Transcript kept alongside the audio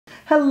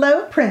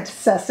Hello,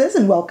 princesses,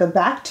 and welcome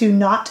back to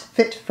Not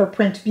Fit for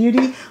Print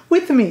Beauty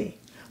with me,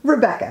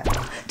 Rebecca.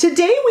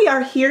 Today we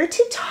are here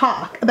to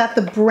talk about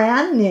the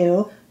brand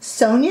new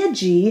Sonia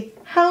G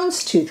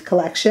Houndstooth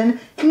collection,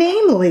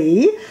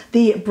 namely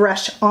the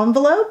brush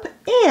envelope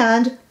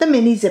and the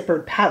mini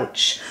zippered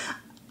pouch.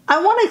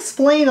 I want to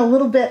explain a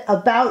little bit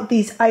about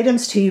these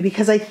items to you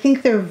because I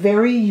think they're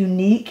very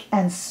unique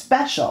and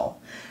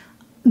special.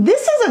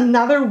 This is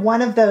another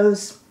one of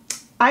those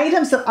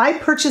items that I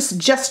purchased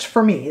just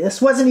for me.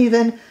 This wasn't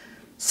even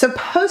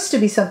supposed to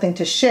be something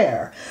to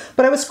share,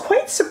 but I was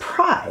quite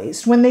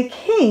surprised when they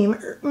came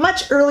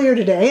much earlier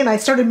today and I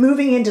started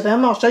moving into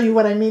them. I'll show you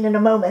what I mean in a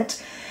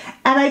moment.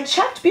 And I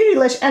checked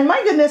Beautylish and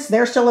my goodness,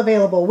 they're still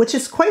available, which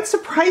is quite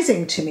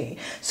surprising to me.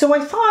 So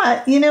I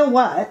thought, you know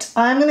what,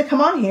 I'm gonna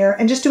come on here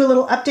and just do a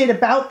little update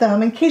about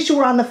them in case you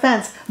were on the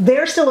fence.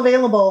 They're still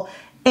available.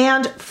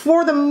 And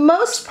for the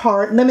most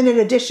part, limited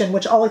edition,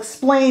 which I'll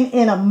explain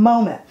in a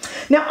moment.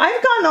 Now,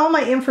 I've gotten all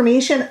my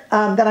information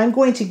that I'm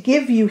going to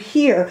give you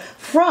here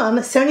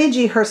from Sonia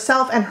G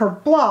herself and her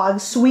blog,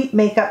 Sweet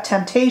Makeup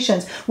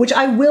Temptations, which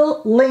I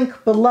will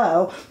link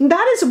below. And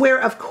that is where,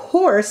 of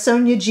course,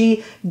 Sonia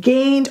G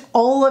gained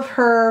all of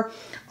her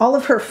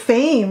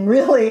fame,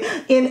 really,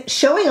 in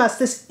showing us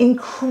this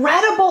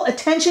incredible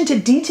attention to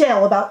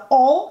detail about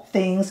all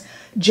things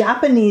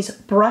Japanese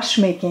brush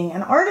making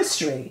and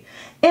artistry.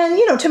 And,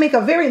 you know, to make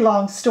a very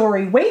long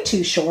story way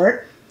too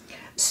short,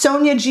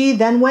 Sonia G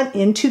then went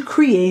into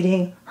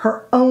creating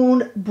her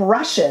own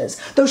brushes,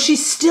 though she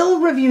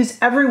still reviews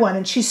everyone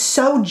and she's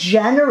so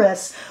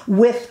generous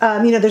with,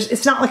 you know,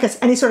 it's not like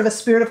any sort of a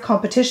spirit of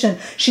competition.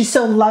 She's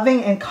so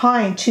loving and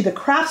kind to the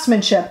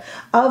craftsmanship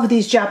of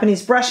these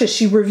Japanese brushes.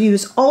 She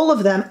reviews all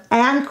of them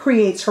and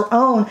creates her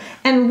own.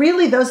 And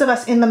really those of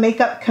us in the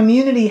makeup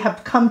community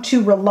have come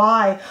to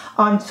rely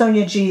on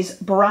Sonia G's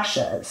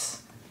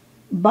brushes.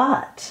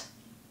 But,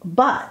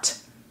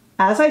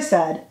 as I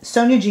said,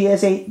 Sonia G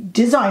is a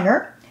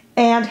designer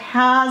and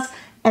has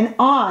an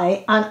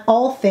eye on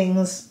all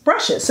things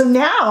brushes. So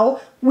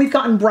now we've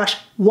gotten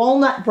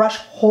walnut brush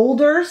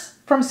holders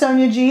from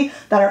Sonia G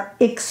that are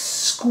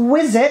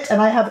exquisite,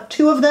 and I have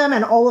 2 of them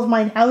and all of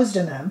mine housed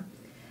in them.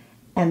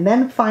 And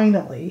then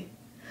finally,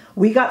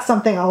 we got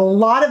something a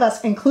lot of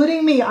us,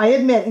 including me, I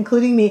admit,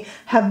 including me,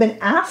 have been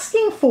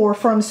asking for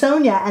from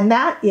Sonia, and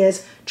that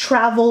is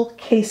travel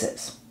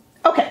cases.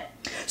 Okay.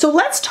 So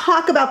let's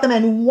talk about them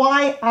and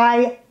why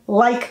I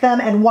like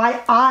them and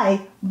why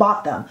I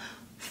bought them.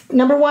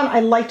 Number one,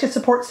 I like to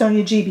support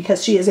Sonia G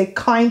because she is a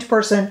kind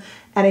person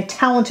and a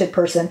talented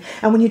person.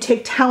 And when you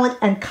take talent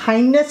and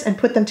kindness and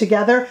put them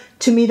together,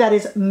 to me that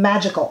is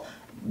magical.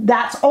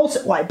 That's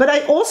also why. But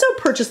I also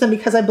purchased them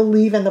because I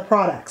believe in the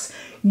products.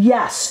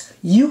 Yes,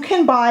 you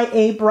can buy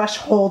a brush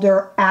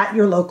holder at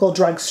your local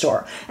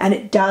drugstore and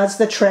it does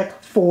the trick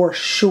for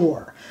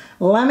sure.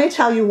 Let me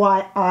tell you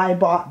why I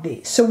bought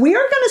these. So we are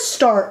going to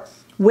start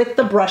with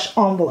the brush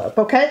envelope,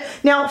 okay?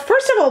 Now,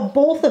 first of all,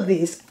 both of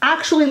these,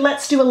 actually,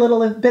 let's do a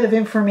little bit of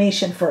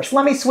information first.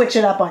 Let me switch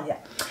it up on you.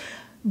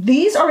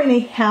 These are in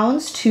a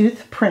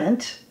houndstooth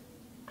print,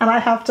 and I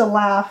have to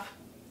laugh.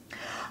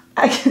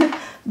 The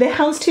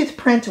houndstooth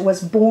print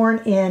was born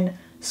in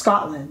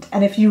Scotland,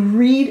 and if you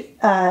read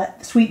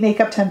Sweet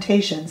Makeup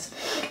Temptations,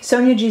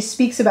 Sonia G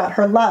speaks about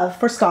her love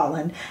for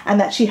Scotland and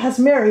that she has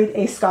married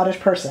a Scottish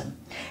person.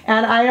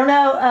 And I don't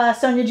know,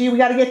 Sonia G, we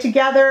got to get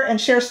together and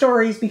share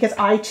stories because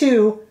I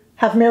too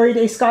have married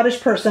a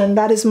Scottish person.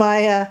 That is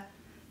my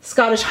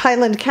Scottish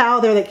Highland cow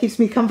there that keeps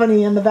me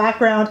company in the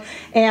background.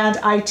 And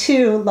I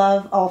too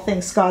love all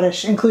things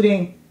Scottish,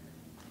 including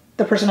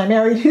the person I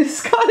married who's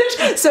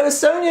Scottish. So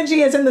Sonia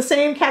G is in the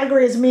same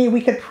category as me.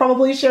 We could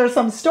probably share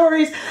some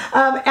stories.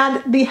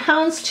 And the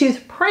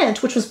houndstooth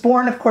print, which was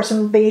born, of course,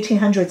 in the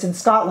 1800s in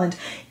Scotland,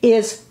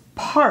 is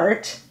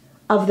part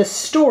of the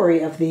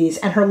story of these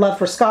and her love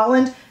for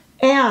Scotland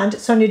and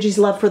Sonia G's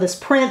love for this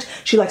print.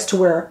 She likes to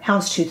wear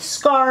houndstooth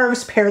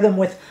scarves, pair them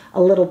with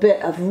a little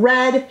bit of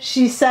red,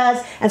 she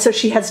says, and so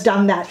she has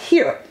done that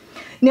here.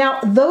 Now,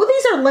 though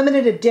these are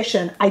limited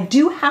edition, I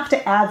do have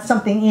to add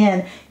something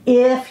in.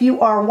 If you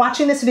are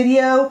watching this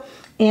video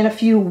in a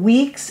few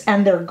weeks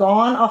and they're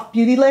gone off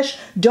Beautylish,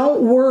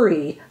 don't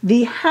worry.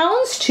 The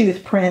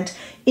houndstooth print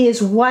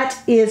is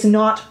what is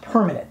not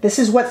permanent. This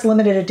is what's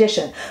limited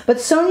edition. But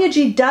Sonia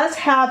G does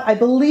have, I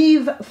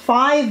believe,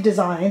 5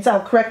 designs. I'll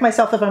correct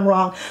myself if I'm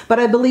wrong, but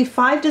I believe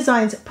 5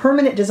 designs,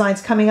 permanent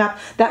designs coming up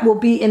that will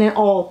be in an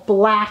all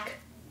black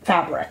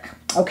fabric.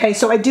 Okay,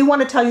 so I do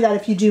want to tell you that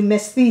if you do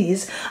miss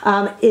these,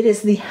 it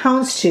is the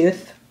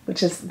houndstooth,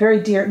 which is very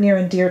near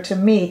and dear to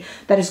me,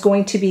 that is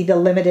going to be the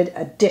limited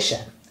edition.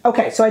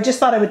 Okay, so I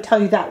just thought I would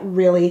tell you that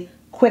really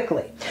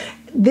quickly.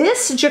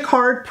 This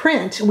jacquard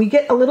print, we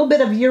get a little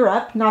bit of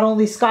Europe, not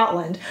only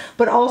Scotland,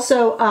 but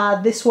also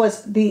this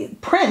was the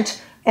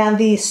print and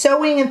the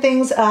sewing and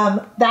things,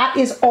 that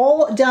is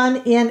all done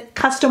in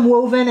custom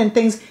woven and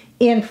things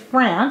in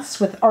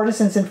France with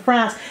artisans in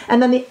France.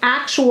 And then the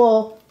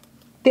actual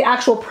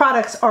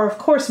products are, of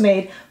course,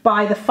 made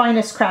by the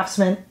finest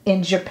craftsmen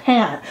in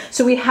Japan.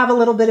 So we have a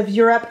little bit of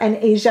Europe and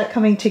Asia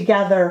coming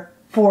together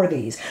for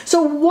these.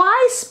 So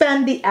why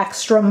spend the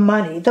extra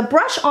money? The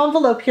brush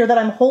envelope here that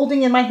I'm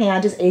holding in my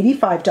hand is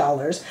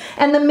 $85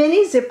 and the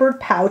mini zippered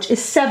pouch is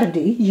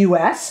 $70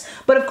 US.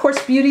 But of course,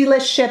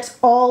 Beautylist ships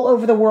all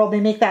over the world. They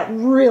make that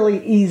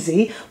really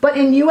easy. But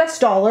in US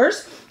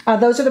dollars,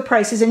 those are the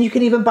prices, and you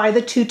can even buy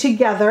the two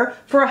together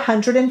for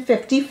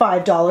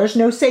 $155.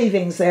 No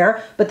savings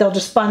there, but they'll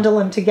just bundle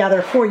them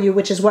together for you,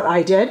 which is what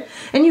I did.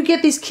 And you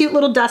get these cute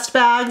little dust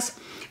bags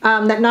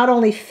that not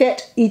only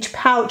fit each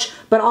pouch,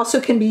 but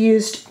also can be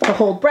used to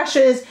hold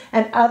brushes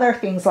and other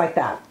things like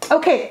that.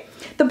 Okay,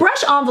 the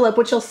brush envelope,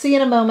 which you'll see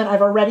in a moment,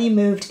 I've already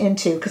moved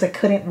into because I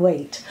couldn't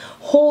wait,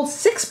 holds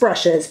 6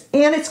 brushes,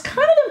 and it's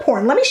kind of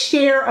important. Let me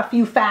share a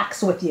few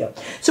facts with you.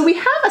 So we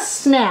have a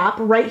snap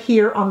right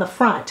here on the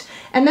front,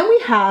 and then we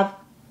have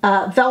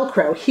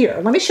Velcro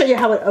here. Let me show you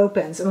how it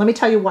opens, and let me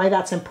tell you why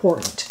that's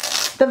important.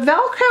 The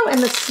Velcro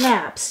and the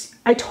snaps,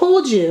 I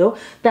told you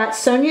that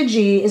Sonia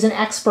G is an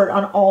expert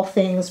on all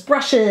things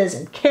brushes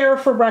and care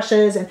for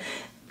brushes, and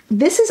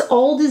this is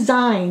all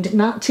designed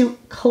not to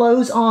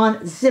close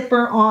on,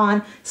 zipper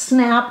on,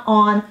 snap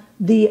on.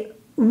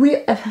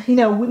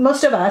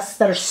 Most of us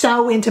that are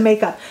so into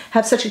makeup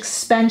have such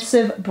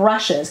expensive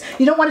brushes.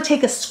 You don't want to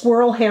take a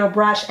squirrel hair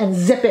brush and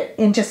zip it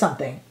into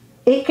something.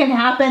 It can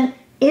happen.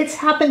 It's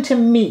happened to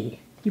me.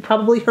 You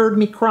probably heard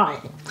me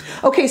crying.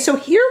 Okay, so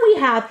here we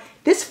have,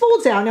 this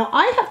folds out. Now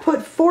I have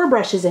put 4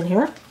 brushes in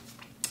here.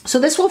 So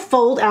this will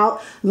fold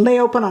out, lay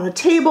open on a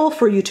table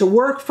for you to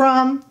work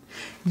from.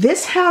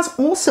 This has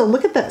also,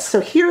 look at this. So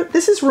here,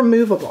 this is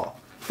removable,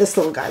 this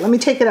little guy. Let me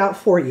take it out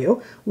for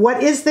you.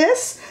 What is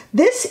this?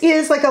 This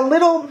is like a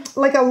little,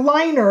 like a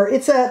liner.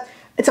 It's a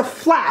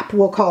flap,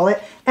 we'll call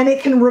it, and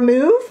it can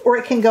remove or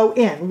it can go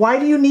in. Why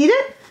do you need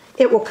it?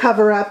 It will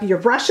cover up your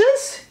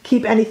brushes,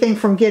 keep anything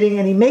from getting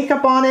any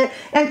makeup on it,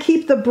 and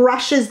keep the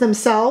brushes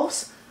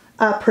themselves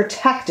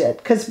protected,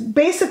 because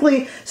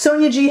basically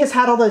Sonia G has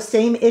had all those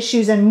same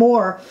issues and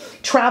more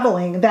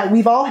traveling that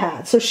we've all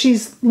had. So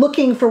she's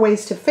looking for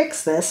ways to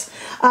fix this.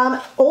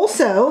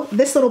 Also,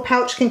 this little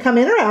pouch can come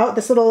in or out,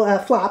 this little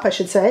flap, I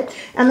should say.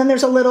 And then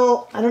there's a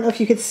little, I don't know if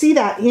you could see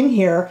that in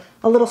here,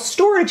 a little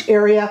storage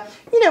area,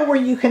 where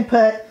you can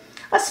put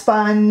a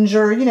sponge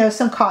or,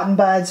 some cotton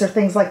buds or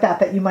things like that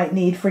that you might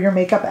need for your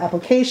makeup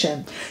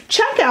application.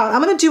 Check out,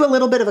 I'm gonna do a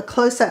little bit of a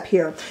close-up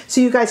here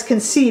so you guys can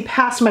see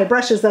past my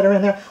brushes that are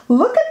in there.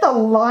 Look at the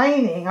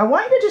lining. I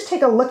want you to just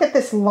take a look at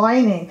this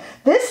lining.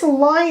 This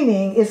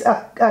lining is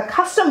a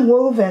custom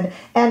woven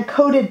and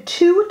coated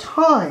 2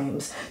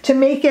 times to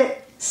make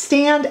it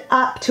stand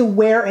up to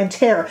wear and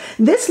tear.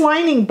 This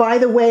lining, by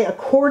the way,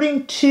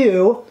 according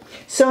to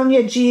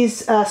Sonia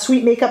G's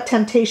Sweet Makeup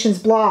Temptations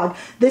blog,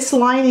 this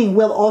lining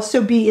will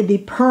also be in the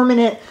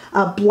permanent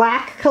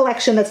black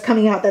collection that's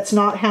coming out that's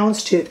not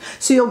Houndstooth.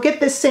 So you'll get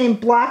this same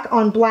black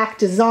on black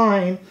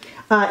design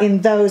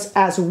in those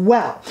as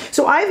well.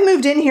 So I've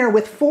moved in here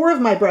with 4 of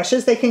my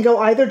brushes. They can go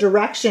either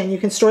direction. You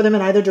can store them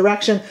in either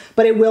direction,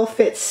 but it will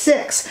fit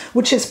 6,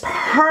 which is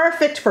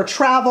perfect for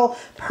travel,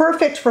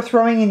 perfect for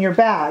throwing in your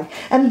bag.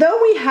 And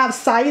though we have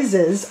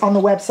sizes on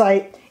the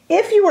website,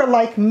 if you are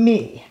like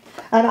me,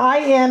 and I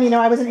am,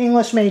 I was an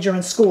English major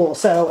in school,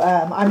 so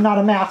I'm not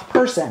a math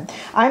person.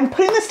 I'm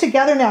putting this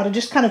together now to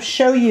just kind of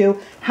show you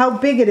how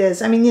big it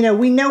is. I mean,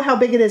 we know how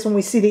big it is when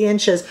we see the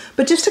inches,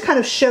 but just to kind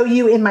of show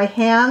you in my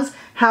hands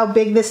how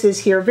big this is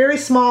here. Very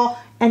small,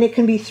 and it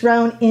can be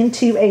thrown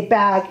into a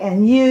bag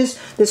and used.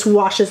 This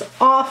washes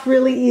off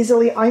really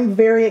easily. I'm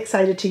very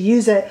excited to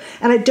use it,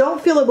 and I don't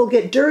feel it will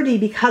get dirty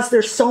because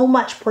there's so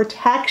much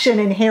protection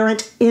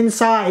inherent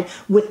inside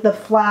with the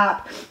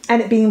flap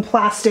and it being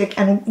plastic,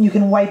 and you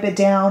can wipe it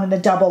down in the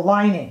double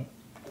lining.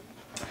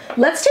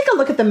 Let's take a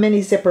look at the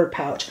mini zippered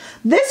pouch.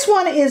 This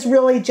one is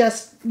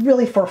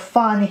really for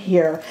fun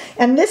here.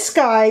 And this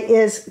guy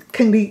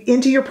can be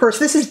into your purse.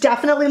 This is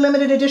definitely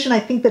limited edition. I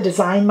think the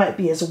design might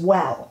be as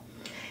well.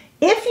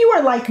 If you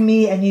are like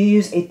me and you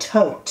use a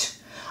tote,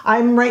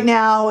 right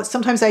now,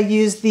 sometimes I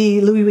use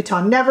the Louis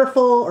Vuitton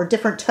Neverfull or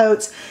different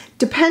totes.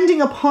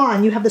 Depending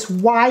upon, you have this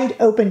wide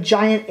open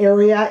giant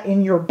area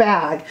in your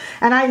bag.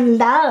 And I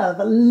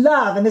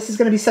love, and this is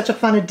gonna be such a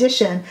fun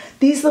addition,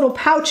 these little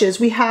pouches.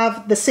 We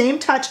have the same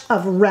touch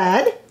of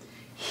red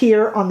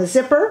here on the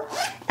zipper,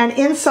 and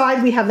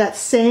inside we have that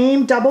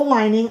same double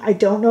lining. I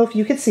don't know if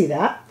you could see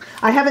that.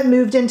 I haven't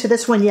moved into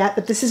this one yet,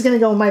 but this is gonna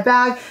go in my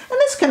bag, and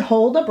this can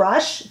hold a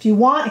brush if you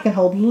want. It can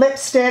hold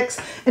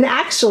lipsticks, and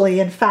actually,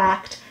 in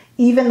fact,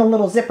 even the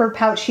little zipper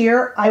pouch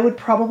here, I would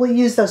probably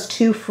use those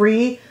 2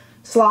 free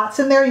slots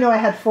in there. I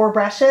had 4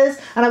 brushes,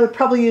 and I would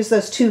probably use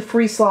those 2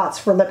 free slots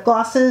for lip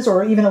glosses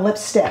or even a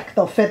lipstick.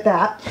 They'll fit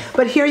that.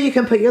 But here you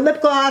can put your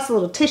lip gloss, a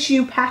little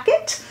tissue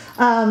packet,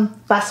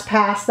 bus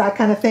pass, that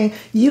kind of thing.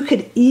 You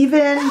could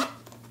even,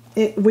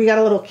 we got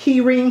a little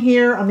key ring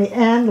here on the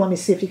end. Let me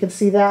see if you can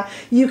see that.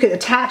 You could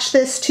attach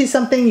this to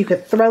something. You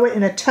could throw it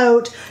in a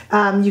tote.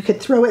 You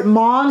could throw it,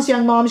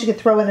 young moms, you could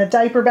throw it in a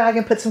diaper bag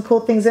and put some cool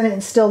things in it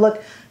and still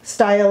look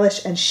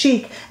stylish and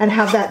chic and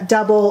have that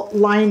double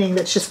lining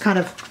that's just kind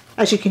of,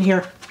 as you can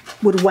hear,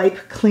 would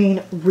wipe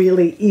clean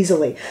really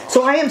easily.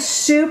 So I am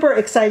super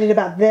excited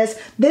about this.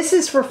 This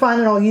is for fun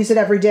and I'll use it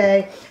every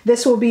day.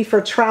 This will be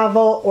for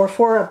travel or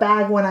for a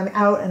bag when I'm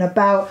out and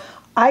about.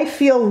 I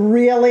feel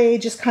really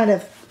just kind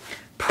of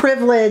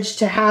privileged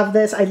to have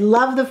this. I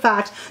love the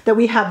fact that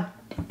we have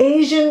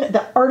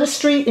the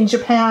artistry in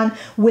Japan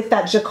with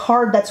that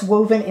jacquard that's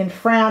woven in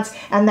France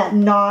and that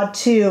nod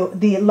to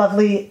the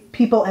lovely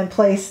people and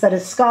place that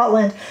is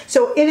Scotland.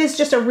 So it is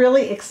just a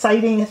really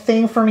exciting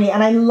thing for me.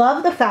 And I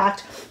love the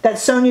fact that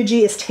Sonia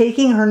G is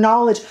taking her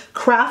knowledge,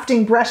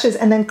 crafting brushes,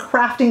 and then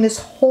crafting this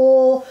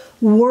whole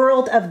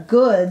world of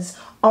goods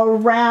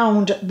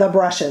around the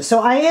brushes.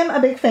 So I am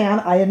a big fan,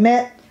 I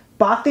admit,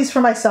 bought these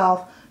for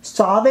myself,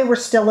 saw they were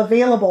still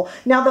available.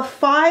 Now the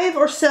 5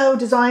 or so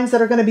designs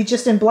that are going to be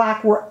just in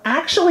black were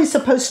actually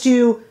supposed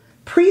to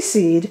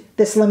precede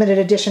this limited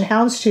edition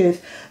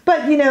Houndstooth,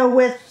 but you know,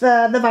 with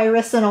the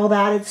virus and all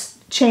that, it's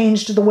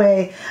changed the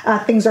way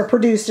things are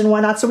produced and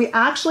whatnot. So we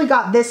actually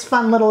got this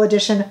fun little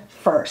edition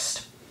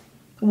first.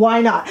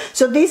 Why not?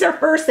 So these are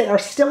first, they are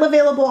still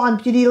available on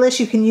Beautylist.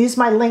 You can use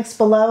my links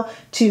below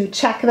to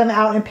check them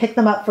out and pick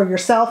them up for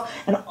yourself,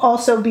 and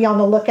also be on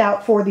the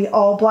lookout for the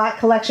all black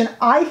collection.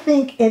 I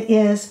think it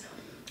is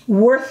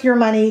worth your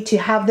money to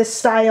have this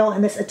style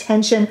and this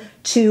attention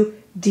to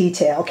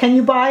detail. Can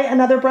you buy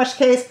another brush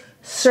case?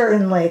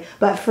 Certainly,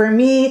 but for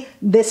me,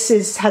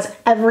 this has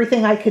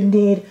everything I could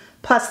need,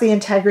 plus the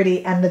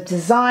integrity and the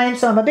design.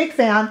 So I'm a big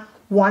fan,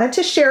 wanted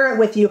to share it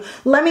with you.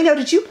 Let me know,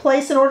 did you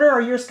place an order?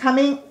 Are yours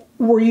coming?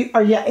 Are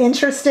you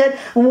interested?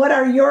 What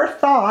are your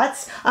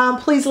thoughts?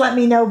 Please let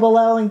me know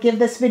below and give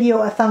this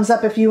video a thumbs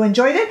up if you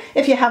enjoyed it.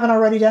 If you haven't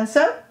already done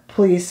so,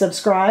 please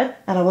subscribe,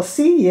 and I will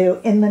see you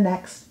in the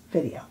next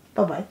video.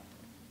 Bye-bye.